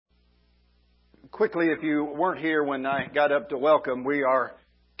Quickly, if you weren't here when I got up to welcome, we are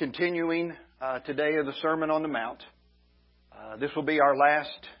continuing today of the Sermon on the Mount. This will be our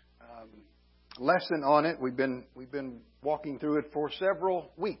last lesson on it. We've been walking through it for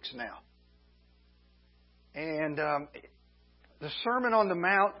several weeks now. And the Sermon on the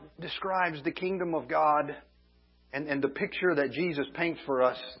Mount describes the kingdom of God and the picture that Jesus paints for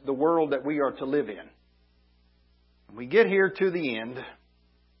us, the world that we are to live in. We get here to the end,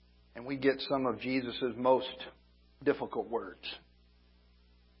 and we get some of Jesus' most difficult words.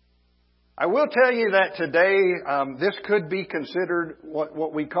 I will tell you that today, this could be considered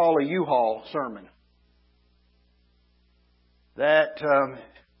what we call a U-Haul sermon. That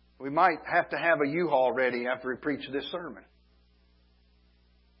we might have to have a U-Haul ready after we preach this sermon.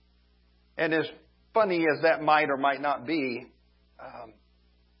 And as funny as that might or might not be,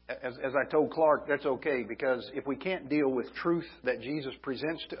 as I told Clark, that's okay, because if we can't deal with truth that Jesus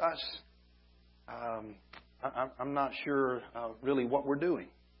presents to us, I'm not sure really what we're doing.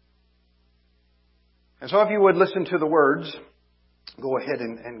 And so if you would listen to the words, go ahead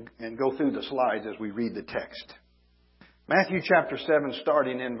and go through the slides as we read the text. Matthew chapter 7,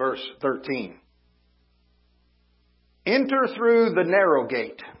 starting in verse 13. Enter through the narrow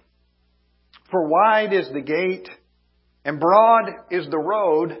gate, for wide is the gate, and broad is the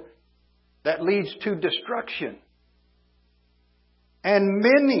road that leads to destruction, and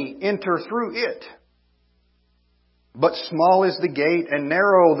many enter through it. But small is the gate, and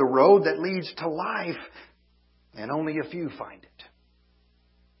narrow the road that leads to life, and only a few find it.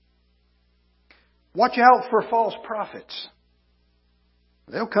 Watch out for false prophets.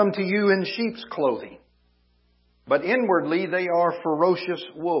 They'll come to you in sheep's clothing, but inwardly they are ferocious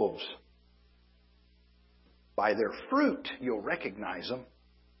wolves. By their fruit you'll recognize them.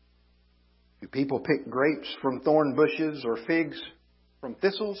 Do people pick grapes from thorn bushes or figs from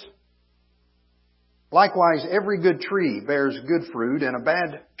thistles? Likewise, every good tree bears good fruit, and a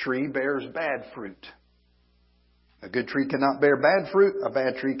bad tree bears bad fruit. A good tree cannot bear bad fruit, a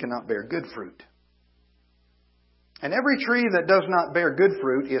bad tree cannot bear good fruit. And every tree that does not bear good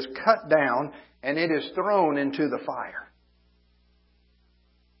fruit is cut down, and it is thrown into the fire.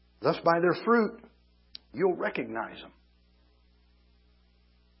 Thus by their fruit you'll recognize them.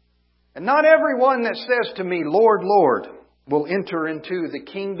 And not everyone that says to me, Lord, Lord, will enter into the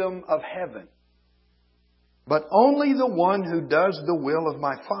kingdom of heaven, but only the one who does the will of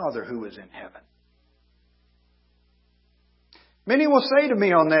my Father who is in heaven. Many will say to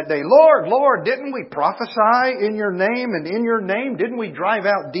me on that day, Lord, Lord, didn't we prophesy in your name, and in your name didn't we drive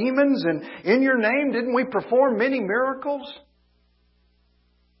out demons, and in your name didn't we perform many miracles?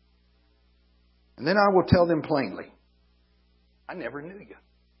 And then I will tell them plainly, I never knew you.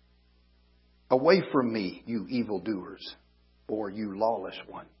 Away from me, you evildoers, or you lawless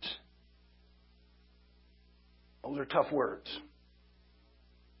ones. Those are tough words.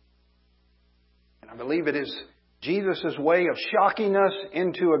 And I believe it is Jesus' way of shocking us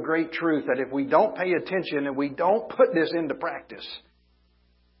into a great truth that if we don't pay attention and we don't put this into practice,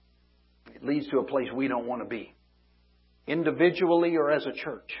 it leads to a place we don't want to be, individually or as a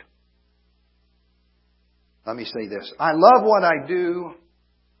church. Let me say this. I love what I do.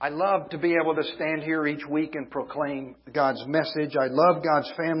 I love to be able to stand here each week and proclaim God's message. I love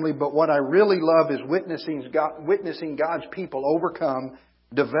God's family, but what I really love is witnessing God's people overcome,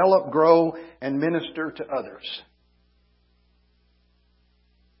 develop, grow, and minister to others.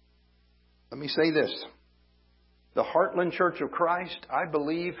 Let me say this. The Heartland Church of Christ, I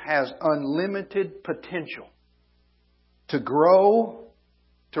believe, has unlimited potential to grow,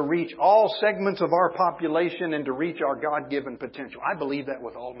 to reach all segments of our population, and to reach our God-given potential. I believe that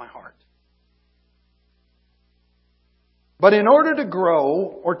with all my heart. But in order to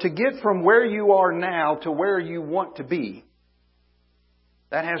grow, or to get from where you are now to where you want to be,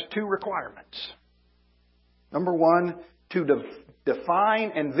 that has two requirements. Number one, to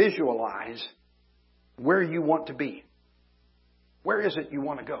define and visualize where you want to be. Where is it you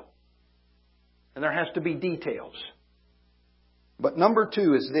want to go? And there has to be details. But number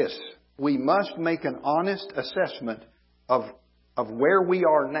two is this. We must make an honest assessment of where we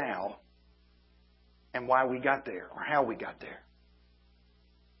are now and why we got there, or how we got there.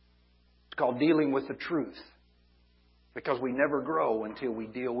 It's called dealing with the truth. Because we never grow until we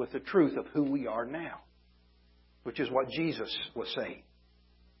deal with the truth of who we are now, which is what Jesus was saying.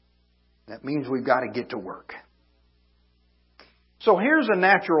 That means we've got to get to work. So here's a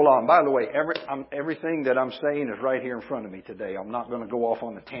natural law. And by the way, everything that I'm saying is right here in front of me today. I'm not going to go off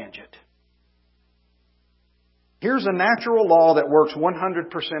on a tangent. Here's a natural law that works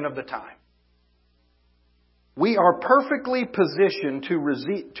 100% of the time. we are perfectly positioned to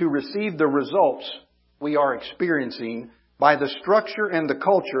receive the results we are experiencing by the structure and the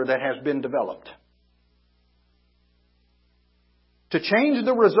culture that has been developed. To change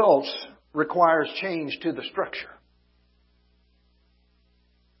the results requires change to the structure.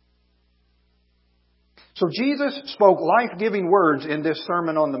 So Jesus spoke life-giving words in this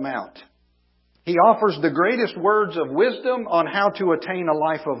Sermon on the Mount. He offers the greatest words of wisdom on how to attain a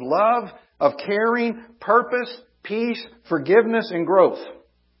life of love, of caring, purpose, peace, forgiveness, and growth.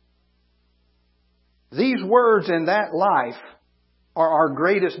 These words and that life are our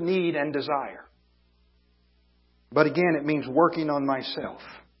greatest need and desire. But again, it means working on myself.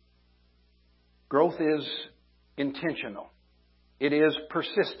 Growth is intentional. It is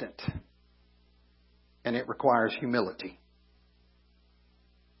persistent. And it requires humility.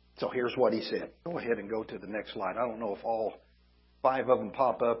 So here's what he said. Go ahead and go to the next slide. I don't know if all 5 of them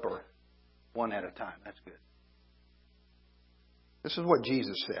pop up or one at a time. That's good. This is what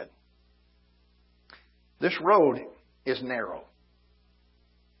Jesus said. This road is narrow.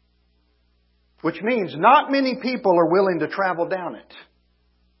 Which means not many people are willing to travel down it.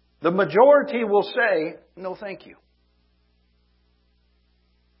 The majority will say, no thank you.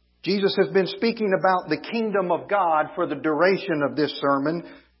 Jesus has been speaking about the kingdom of God for the duration of this sermon,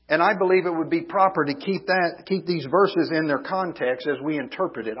 and I believe it would be proper to keep these verses in their context as we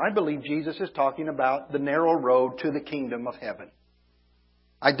interpret it. I believe Jesus is talking about the narrow road to the kingdom of heaven.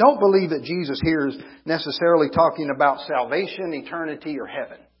 I don't believe that Jesus here is necessarily talking about salvation, eternity, or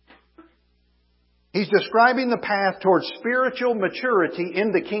heaven. He's describing the path towards spiritual maturity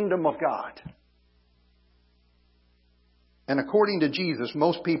in the kingdom of God. And according to Jesus,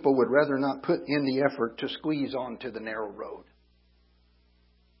 most people would rather not put in the effort to squeeze onto the narrow road.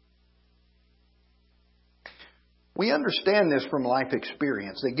 We understand this from life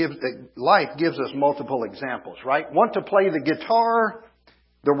experience. Life gives us multiple examples, right? Want to play the guitar?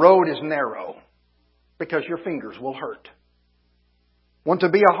 The road is narrow because your fingers will hurt. Want to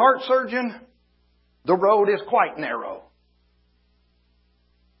be a heart surgeon? The road is quite narrow.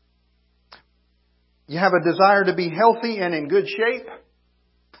 You have a desire to be healthy and in good shape?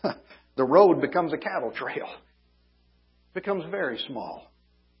 The road becomes a cattle trail. It becomes very small.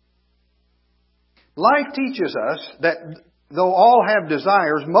 Life teaches us that though all have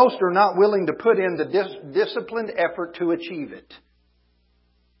desires, most are not willing to put in the disciplined effort to achieve it.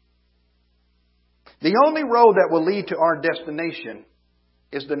 The only road that will lead to our destination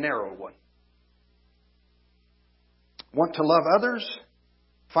is the narrow one. Want to love others?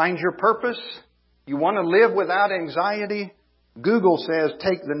 Find your purpose? You want to live without anxiety? Google says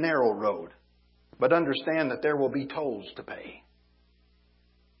take the narrow road. But understand that there will be tolls to pay.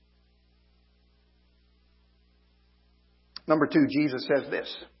 Number 2, Jesus says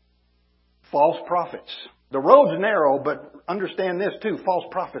this. False prophets. The road's narrow, but understand this too. False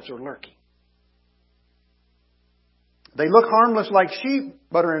prophets are lurking. They look harmless like sheep,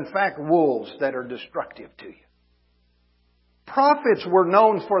 but are in fact wolves that are destructive to you. Prophets were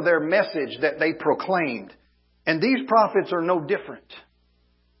known for their message that they proclaimed. And these prophets are no different.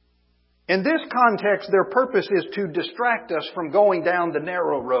 In this context, their purpose is to distract us from going down the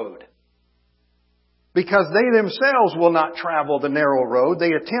narrow road. Because they themselves will not travel the narrow road,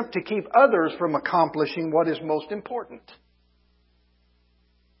 they attempt to keep others from accomplishing what is most important.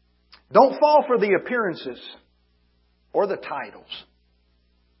 Don't fall for the appearances or the titles.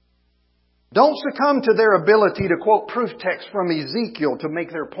 Don't succumb to their ability to quote proof text from Ezekiel to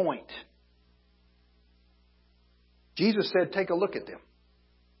make their point. Jesus said, take a look at them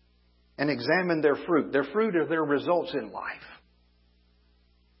and examine their fruit. Their fruit are their results in life.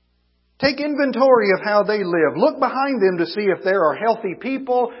 Take inventory of how they live. Look behind them to see if there are healthy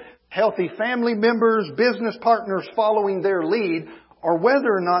people, healthy family members, business partners following their lead, or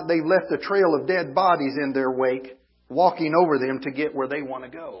whether or not they've left a trail of dead bodies in their wake, walking over them to get where they want to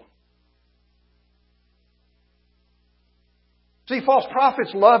go. See, false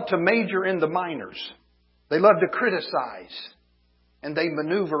prophets love to major in the minors. They love to criticize. And they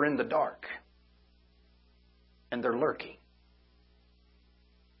maneuver in the dark. And they're lurking.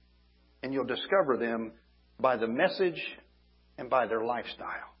 And you'll discover them by the message and by their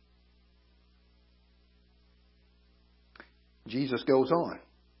lifestyle. Jesus goes on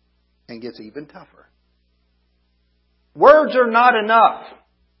and gets even tougher. Words are not enough.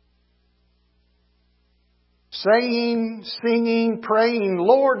 Saying, singing, praying,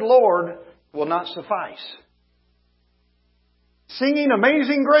 Lord, Lord, will not suffice. Singing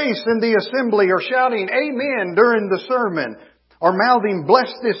Amazing Grace in the assembly or shouting Amen during the sermon or mouthing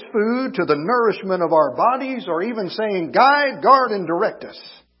bless this food to the nourishment of our bodies or even saying guide, guard, and direct us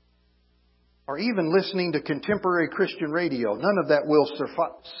or even listening to contemporary Christian radio. None of that will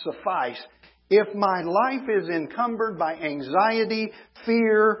suffice if my life is encumbered by anxiety,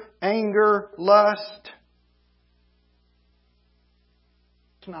 fear, anger, lust.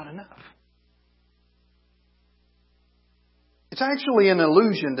 It's not enough. It's actually an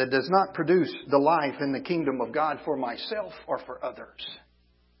illusion that does not produce the life in the kingdom of God for myself or for others.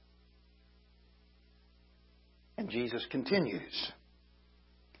 And Jesus continues,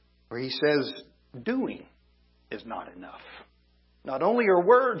 where He says, doing is not enough. Not only are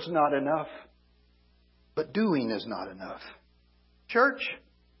words not enough, but doing is not enough. Church,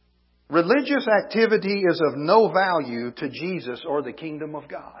 religious activity is of no value to Jesus or the kingdom of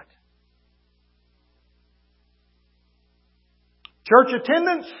God. Church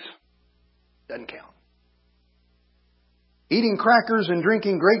attendance doesn't count. Eating crackers and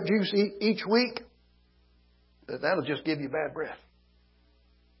drinking grape juice each week, that'll just give you bad breath.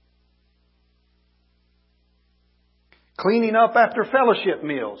 Cleaning up after fellowship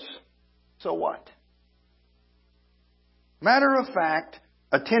meals, so what? Matter of fact,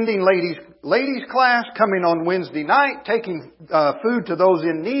 attending ladies class, coming on Wednesday night, taking food to those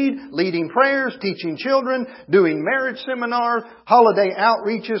in need, leading prayers, teaching children, doing marriage seminars, holiday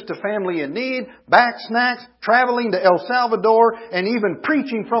outreaches to family in need, back snacks, traveling to El Salvador, and even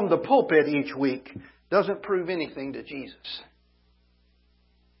preaching from the pulpit each week doesn't prove anything to Jesus.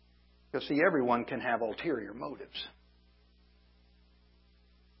 Because see, everyone can have ulterior motives.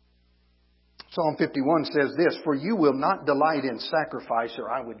 Psalm 51 says this, for you will not delight in sacrifice,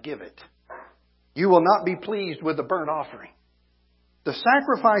 or I would give it. You will not be pleased with the burnt offering. The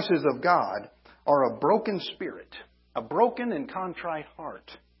sacrifices of God are a broken spirit, a broken and contrite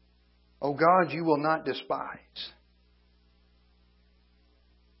heart. O God, you will not despise.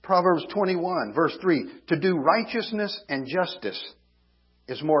 Proverbs 21, verse 3, to do righteousness and justice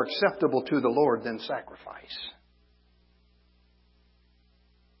is more acceptable to the Lord than sacrifice.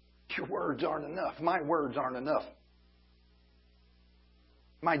 Your words aren't enough. My words aren't enough.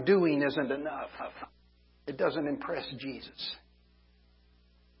 My doing isn't enough. It doesn't impress Jesus.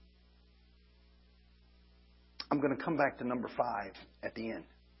 I'm going to come back to number 5 at the end.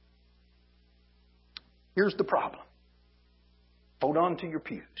 Here's the problem. Hold on to your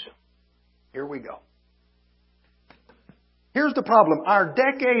pews. Here we go. Here's the problem. Our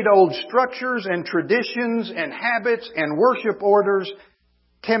decade-old structures and traditions and habits and worship orders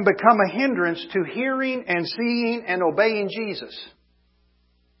can become a hindrance to hearing and seeing and obeying Jesus.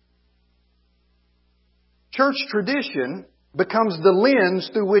 Church tradition becomes the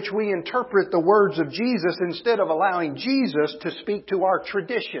lens through which we interpret the words of Jesus instead of allowing Jesus to speak to our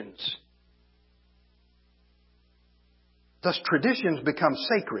traditions. Thus, traditions become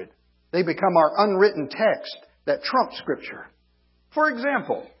sacred. They become our unwritten text that trumps Scripture. For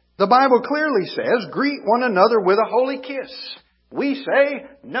example, the Bible clearly says, greet one another with a holy kiss. We say,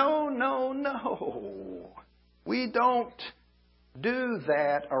 no, no, no. We don't do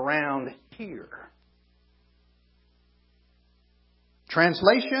that around here.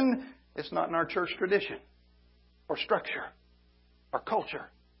 Translation, it's not in our church tradition or structure or culture.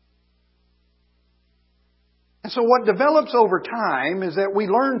 And so what develops over time is that we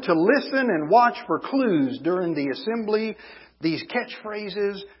learn to listen and watch for clues during the assembly, these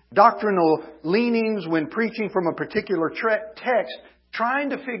catchphrases, doctrinal leanings when preaching from a particular text, trying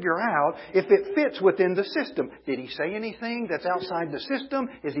to figure out if it fits within the system. Did he say anything that's outside the system?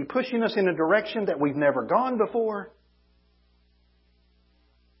 Is he pushing us in a direction that we've never gone before?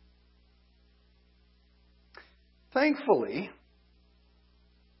 Thankfully,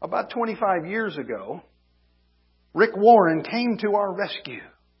 about 25 years ago, Rick Warren came to our rescue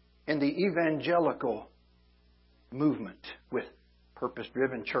in the evangelical movement with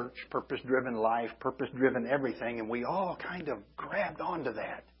purpose-driven church, purpose-driven life, purpose-driven everything, and we all kind of grabbed onto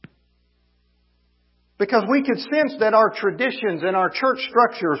that. Because we could sense that our traditions and our church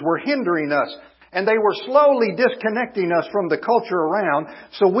structures were hindering us, and they were slowly disconnecting us from the culture around,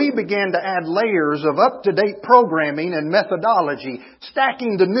 so we began to add layers of up-to-date programming and methodology,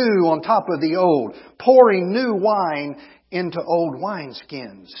 stacking the new on top of the old, pouring new wine into old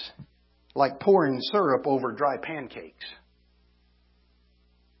wineskins, like pouring syrup over dry pancakes.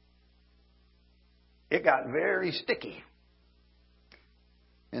 It got very sticky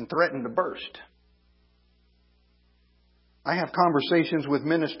and threatened to burst. I have conversations with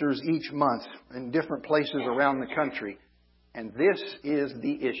ministers each month in different places around the country, and this is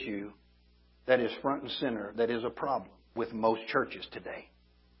the issue that is front and center, that is a problem with most churches today.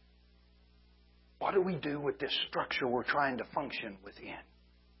 What do we do with this structure we're trying to function within?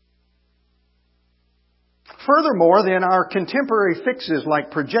 Furthermore, then, our contemporary fixes like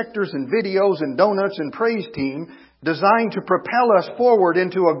projectors and videos and donuts and praise team designed to propel us forward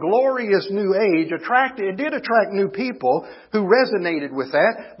into a glorious new age it did attract new people who resonated with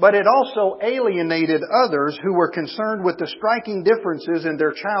that, but it also alienated others who were concerned with the striking differences in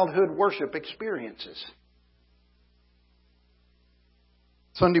their childhood worship experiences.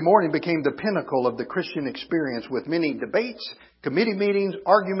 Sunday morning became the pinnacle of the Christian experience with many debates, committee meetings,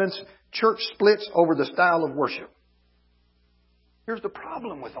 arguments, church splits over the style of worship. Here's the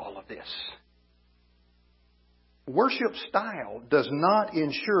problem with all of this. Worship style does not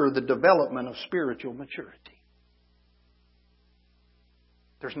ensure the development of spiritual maturity.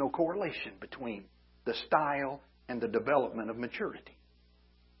 There's no correlation between the style and the development of maturity.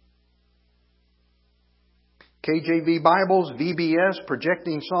 KJV Bibles, VBS,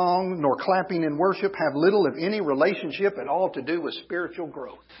 projecting song, nor clapping in worship have little, if any, relationship at all to do with spiritual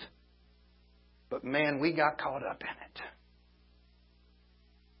growth. But man, we got caught up in it.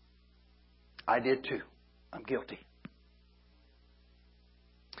 I did too. I'm guilty.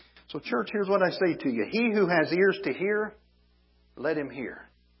 So church, here's what I say to you. He who has ears to hear, let him hear.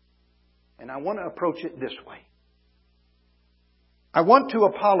 And I want to approach it this way. I want to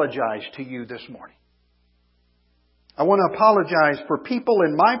apologize to you this morning. I want to apologize for people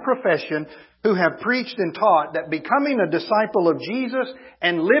in my profession who have preached and taught that becoming a disciple of Jesus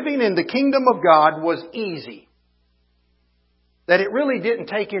and living in the kingdom of God was easy. That it really didn't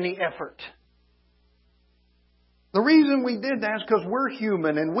take any effort. The reason we did that is because we're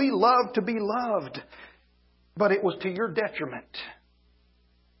human and we love to be loved. But it was to your detriment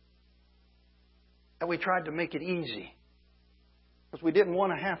that we tried to make it easy. Because we didn't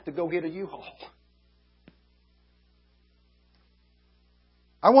want to have to go get a U-Haul.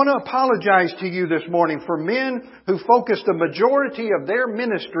 I want to apologize to you this morning for men who focused a majority of their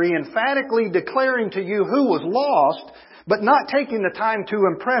ministry emphatically declaring to you who was lost, but not taking the time to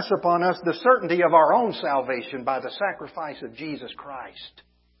impress upon us the certainty of our own salvation by the sacrifice of Jesus Christ.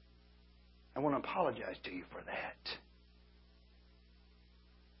 I want to apologize to you for that.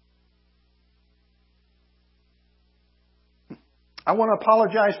 I want to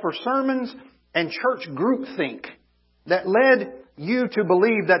apologize for sermons and church groupthink that led you to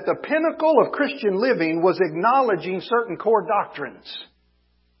believe that the pinnacle of Christian living was acknowledging certain core doctrines.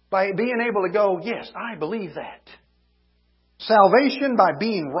 By being able to go, yes, I believe that. Salvation by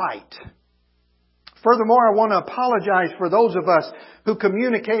being right. Furthermore, I want to apologize for those of us who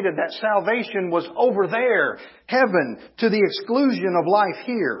communicated that salvation was over there, heaven, to the exclusion of life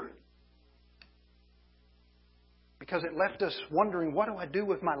here. Because it left us wondering, what do I do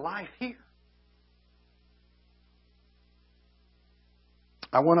with my life here?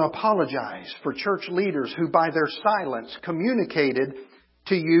 I want to apologize for church leaders who by their silence communicated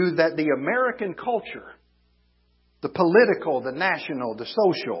to you that the American culture, the political, the national, the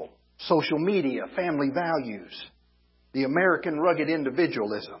social media, family values, the American rugged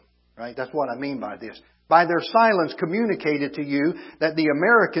individualism, right? That's what I mean by this. By their silence communicated to you that the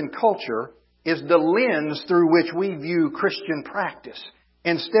American culture is the lens through which we view Christian practice.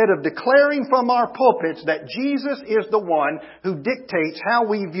 Instead of declaring from our pulpits that Jesus is the one who dictates how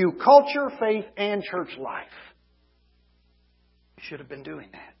we view culture, faith, and church life. We should have been doing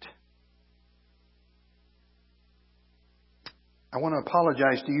that. I want to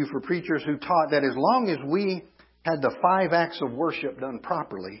apologize to you for preachers who taught that as long as we had the 5 acts of worship done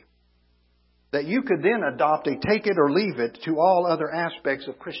properly, that you could then adopt a take it or leave it to all other aspects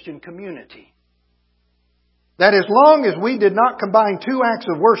of Christian community. That as long as we did not combine 2 acts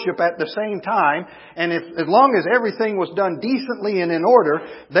of worship at the same time, and as long as everything was done decently and in order,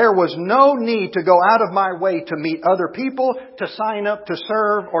 there was no need to go out of my way to meet other people, to sign up to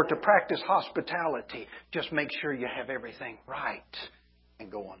serve, or to practice hospitality. Just make sure you have everything right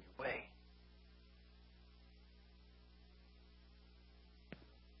and go on your way.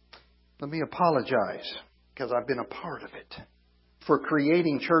 Let me apologize, because I've been a part of it, for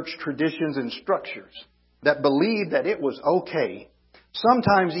creating church traditions and structures that believed that it was okay,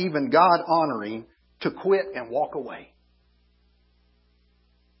 sometimes even God-honoring, to quit and walk away.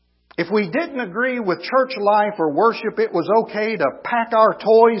 If we didn't agree with church life or worship, it was okay to pack our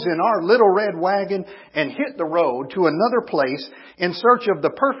toys in our little red wagon and hit the road to another place in search of the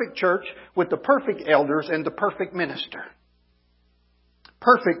perfect church with the perfect elders and the perfect minister.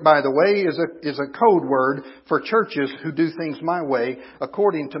 Perfect, by the way, is a code word for churches who do things my way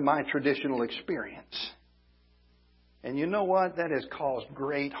according to my traditional experience. And you know what? That has caused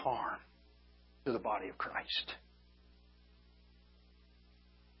great harm to the body of Christ.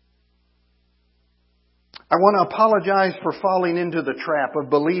 I want to apologize for falling into the trap of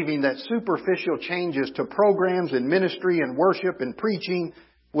believing that superficial changes to programs and ministry and worship and preaching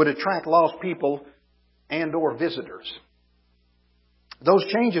would attract lost people and or visitors. Those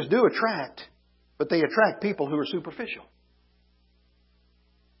changes do attract, but they attract people who are superficial.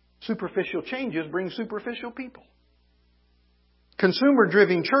 Superficial changes bring superficial people.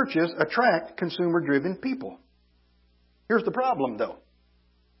 Consumer-driven churches attract consumer-driven people. Here's the problem, though.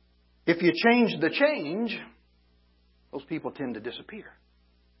 If you change the change, those people tend to disappear.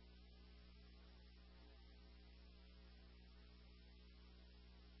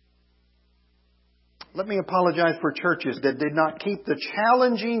 Let me apologize for churches that did not keep the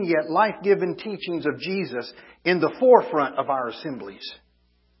challenging yet life-giving teachings of Jesus in the forefront of our assemblies.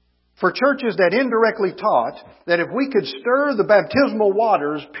 For churches that indirectly taught that if we could stir the baptismal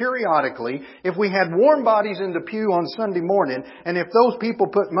waters periodically, if we had warm bodies in the pew on Sunday morning, and if those people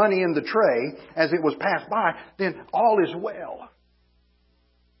put money in the tray as it was passed by, then all is well.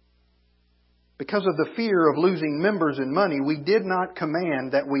 Because of the fear of losing members and money, we did not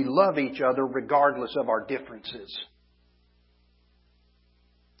command that we love each other regardless of our differences.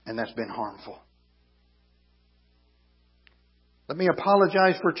 And that's been harmful. Let me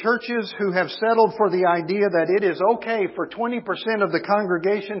apologize for churches who have settled for the idea that it is okay for 20% of the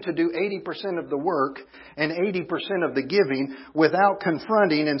congregation to do 80% of the work and 80% of the giving without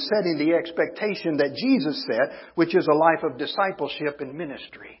confronting and setting the expectation that Jesus set, which is a life of discipleship and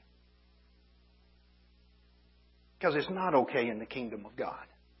ministry. Because it's not okay in the kingdom of God.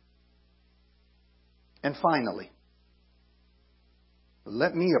 And finally,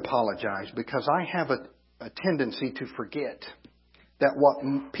 let me apologize because I have a tendency to forget that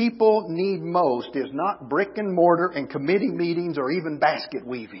what people need most is not brick and mortar and committee meetings or even basket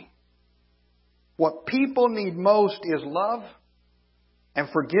weaving. What people need most is love and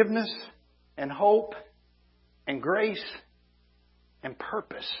forgiveness and hope and grace and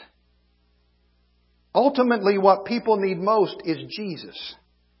purpose. Ultimately, what people need most is Jesus.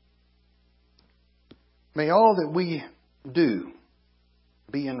 May all that we do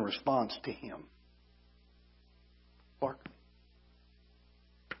be in response to Him. Clark.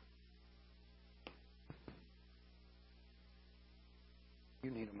 You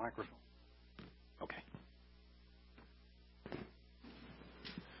need a microphone. Okay.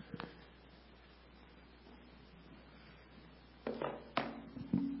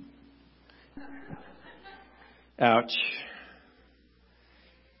 Ouch.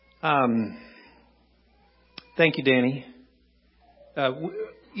 Thank you, Danny.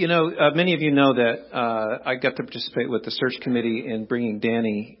 Many of you know that I got to participate with the search committee in bringing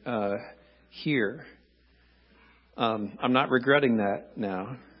Danny here. I'm not regretting that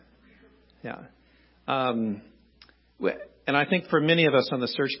now. Yeah. And I think for many of us on the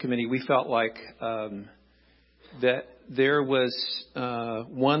search committee, we felt like that there was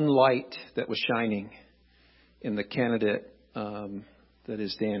one light that was shining in the candidate that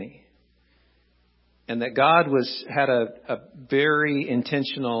is Danny. And that God had a very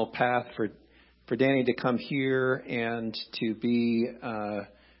intentional path for Danny to come here and to be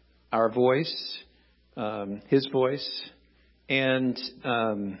our voice, his voice. And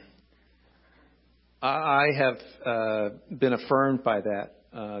I have been affirmed by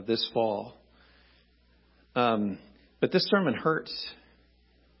that this fall. But this sermon hurts.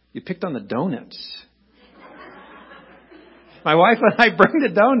 You picked on the donuts. My wife and I bring the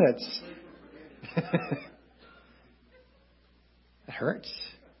donuts. It hurts.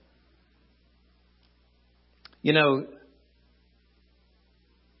 You know,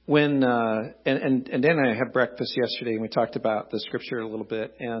 when and Dan and I had breakfast yesterday, and we talked about the scripture a little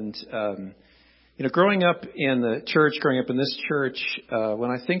bit. And growing up in this church,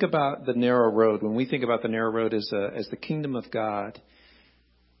 when I think about the narrow road, when we think about the narrow road as the kingdom of God,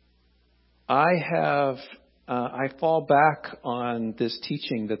 I fall back on this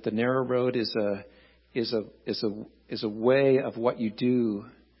teaching that the narrow road is a way of what you do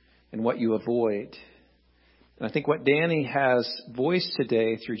and what you avoid. And I think what Danny has voiced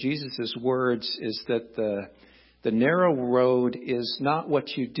today through Jesus' words is that the narrow road is not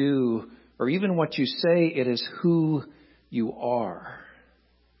what you do or even what you say. It is who you are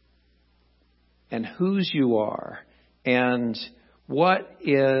and whose you are and what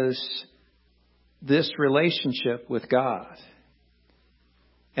is this relationship with God.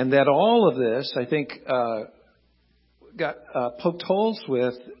 And that all of this, I think, got poked holes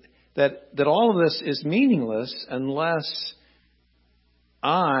with, that all of this is meaningless unless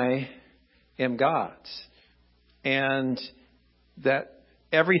I am God's. And that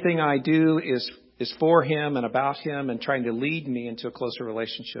everything I do is is for Him and about Him and trying to lead me into a closer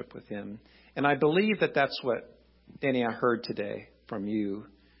relationship with Him. And I believe that that's what, Danny, I heard today from you,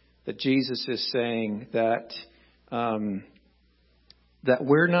 that Jesus is saying that that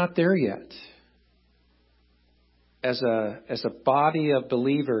we're not there yet. As a body of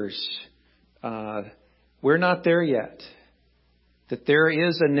believers, we're not there yet. That there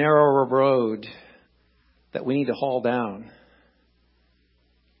is a narrower road that we need to haul down.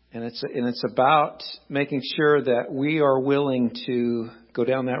 And it's about making sure that we are willing to go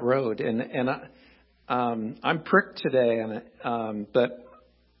down that road. And I'm pricked today, but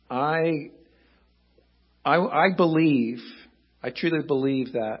I believe, I truly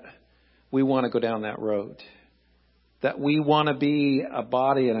believe that we want to go down that road. That we want to be a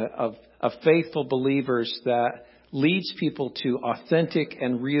body of faithful believers that leads people to authentic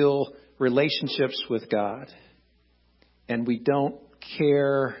and real relationships with God. And we don't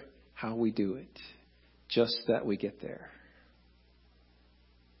care how we do it, just that we get there.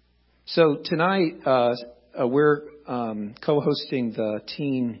 So tonight, we're co-hosting the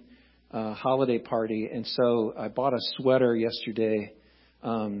teen holiday party. And so I bought a sweater yesterday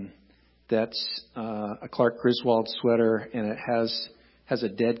that's a Clark Griswold sweater, and it has a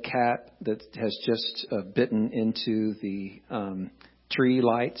dead cat that has just bitten into the tree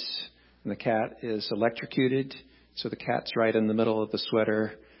lights, and the cat is electrocuted. So the cat's right in the middle of the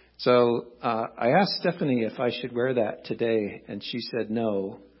sweater. So I asked Stephanie if I should wear that today, and she said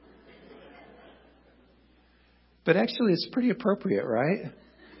no. But actually, it's pretty appropriate, right?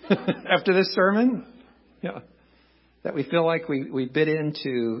 After this sermon? Yeah. That we feel like we bit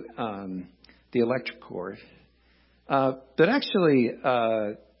into the electric cord. But actually,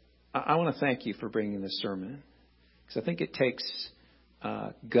 I want to thank you for bringing this sermon, because I think it takes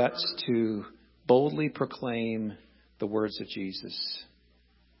guts to boldly proclaim the words of Jesus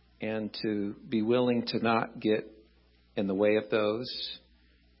and to be willing to not get in the way of those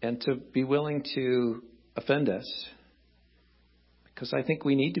and to be willing to offend us, because I think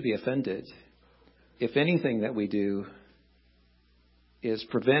we need to be offended. If anything that we do is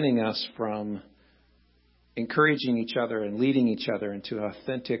preventing us from encouraging each other and leading each other into an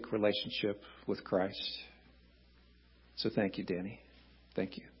authentic relationship with Christ. So thank you, Danny.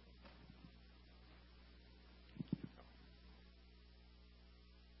 Thank you.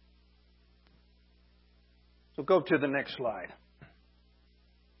 So go to the next slide.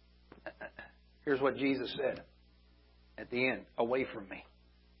 Here's what Jesus said at the end. Away from me.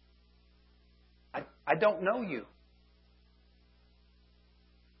 I don't know you.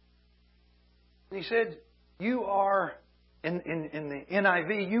 He said, you are, in the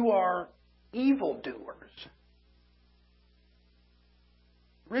NIV, you are evildoers.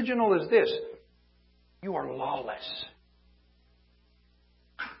 Original is this. You are lawless.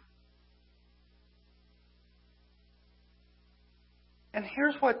 And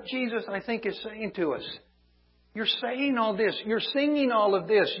here's what Jesus, I think, is saying to us. You're saying all this. You're singing all of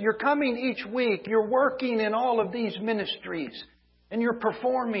this. You're coming each week. You're working in all of these ministries. And you're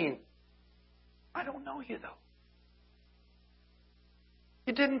performing. I don't know you, though.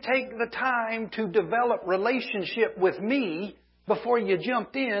 You didn't take the time to develop relationship with me before you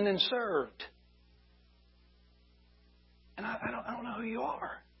jumped in and served. And I don't know who you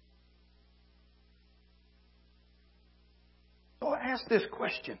are. So I ask this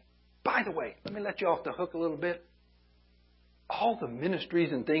question. By the way, let me let you off the hook a little bit. All the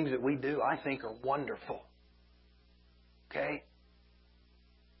ministries and things that we do, I think, are wonderful. Okay?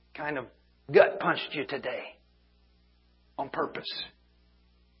 Kind of gut punched you today on purpose.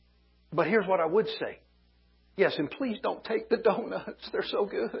 But here's what I would say. Yes, and please don't take the donuts. They're so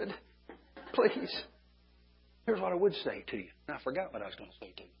good. Please. Here's what I would say to you. And I forgot what I was going to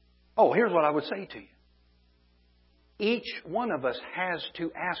say to you. Oh, here's what I would say to you. Each one of us has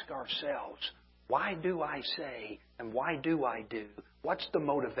to ask ourselves, why do I say and why do I do? What's the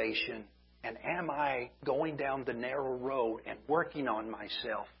motivation? And am I going down the narrow road and working on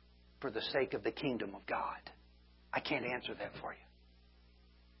myself for the sake of the kingdom of God? I can't answer that for you.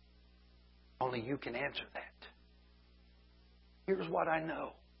 Only you can answer that. Here's what I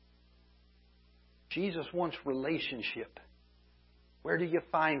know. Jesus wants relationship. Where do you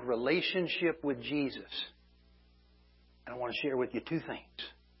find relationship with Jesus? And I want to share with you two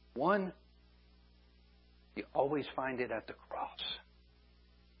things. One, you always find it at the cross.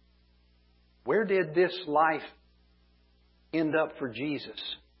 Where did this life end up for Jesus?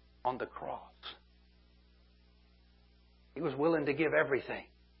 On the cross. He was willing to give everything.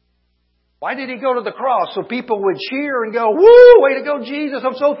 Why did He go to the cross? So people would cheer and go, woo, way to go, Jesus.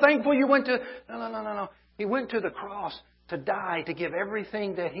 I'm so thankful you went to... No. He went to the cross to die, to give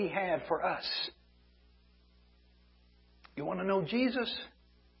everything that He had for us. You want to know Jesus?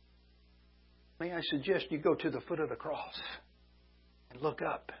 May I suggest you go to the foot of the cross and look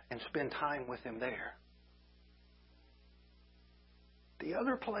up and spend time with Him there. The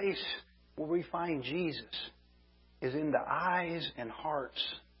other place where we find Jesus is in the eyes and hearts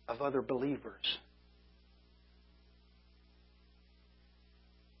of other believers.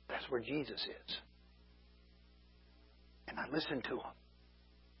 That's where Jesus is. And I listen to Him.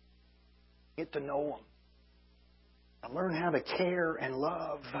 Get to know Him. I learn how to care and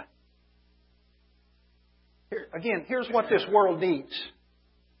love. Here's what this world needs.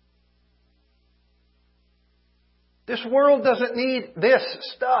 This world doesn't need this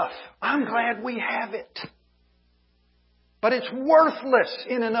stuff. I'm glad we have it. But it's worthless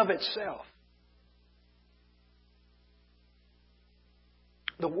in and of itself.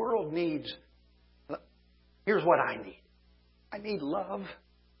 The world needs... Here's what I need. I need love,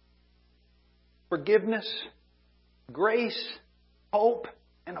 forgiveness, grace, hope,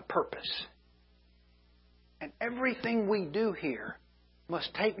 and a purpose. And everything we do here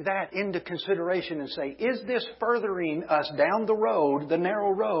must take that into consideration and say, is this furthering us down the road, the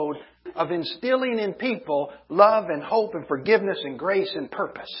narrow road, of instilling in people love and hope and forgiveness and grace and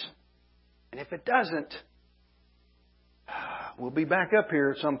purpose? And if it doesn't, we'll be back up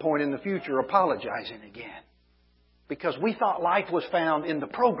here at some point in the future apologizing again. Because we thought life was found in the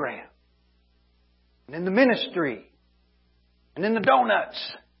program, and in the ministry, and in the donuts.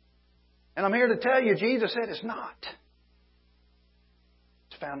 And I'm here to tell you, Jesus said it's not.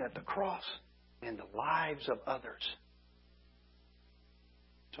 It's found at the cross and in the lives of others.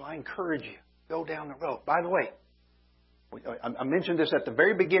 So I encourage you, go down the road. By the way, I mentioned this at the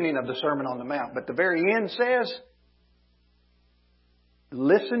very beginning of the Sermon on the Mount, but the very end says,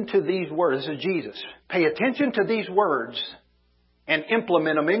 listen to these words. This is Jesus. Pay attention to these words and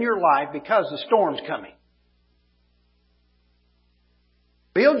implement them in your life because the storm's coming.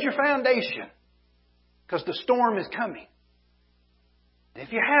 Build your foundation because the storm is coming. And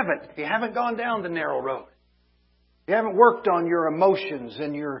if you haven't gone down the narrow road, if you haven't worked on your emotions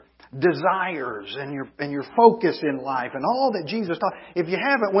and your desires and your focus in life and all that Jesus taught, if you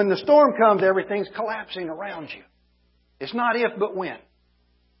haven't, when the storm comes, everything's collapsing around you. It's not if, but when.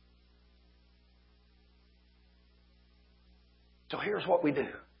 So here's what we do.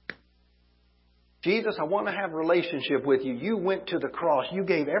 Jesus, I want to have a relationship with you. You went to the cross. You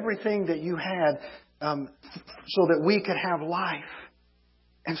gave everything that you had so that we could have life.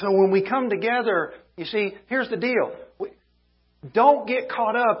 And so when we come together, you see, here's the deal. Don't get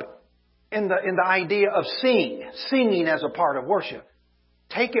caught up in the idea of singing as a part of worship.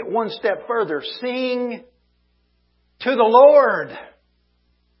 Take it one step further. Sing to the Lord.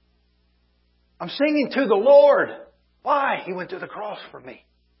 I'm singing to the Lord. Why? He went to the cross for me.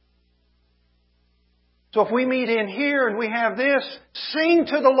 So if we meet in here and we have this, sing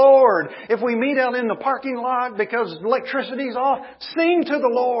to the Lord. If we meet out in the parking lot because electricity's off, sing to the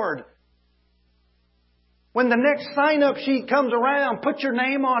Lord. When the next sign-up sheet comes around, put your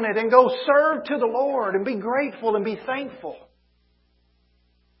name on it and go serve to the Lord and be grateful and be thankful.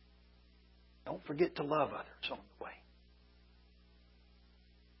 Don't forget to love others on the way.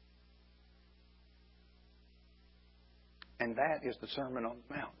 And that is the Sermon on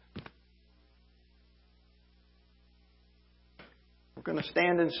the Mount. We're going to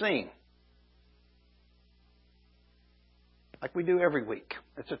stand and sing like we do every week.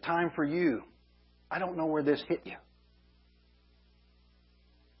 It's a time for you. I don't know where this hit you.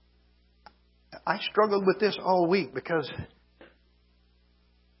 I struggled with this all week because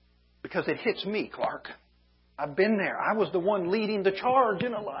it hits me, Clark. I've been there. I was the one leading the charge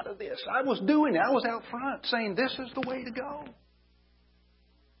in a lot of this. I was doing it. I was out front saying this is the way to go.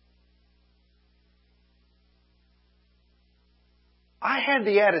 I had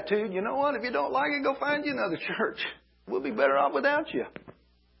the attitude, you know what, if you don't like it, go find you another church. We'll be better off without you.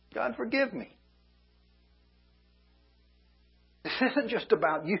 God forgive me. This isn't just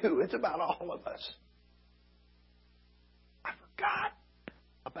about you. It's about all of us. I forgot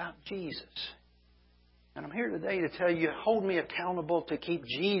about Jesus. And I'm here today to tell you, hold me accountable to keep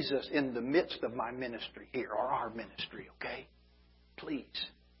Jesus in the midst of my ministry here, or our ministry, okay? Please.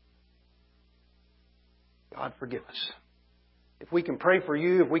 God forgive us. If we can pray for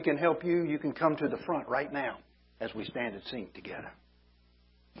you, if we can help you, you can come to the front right now as we stand and sing together.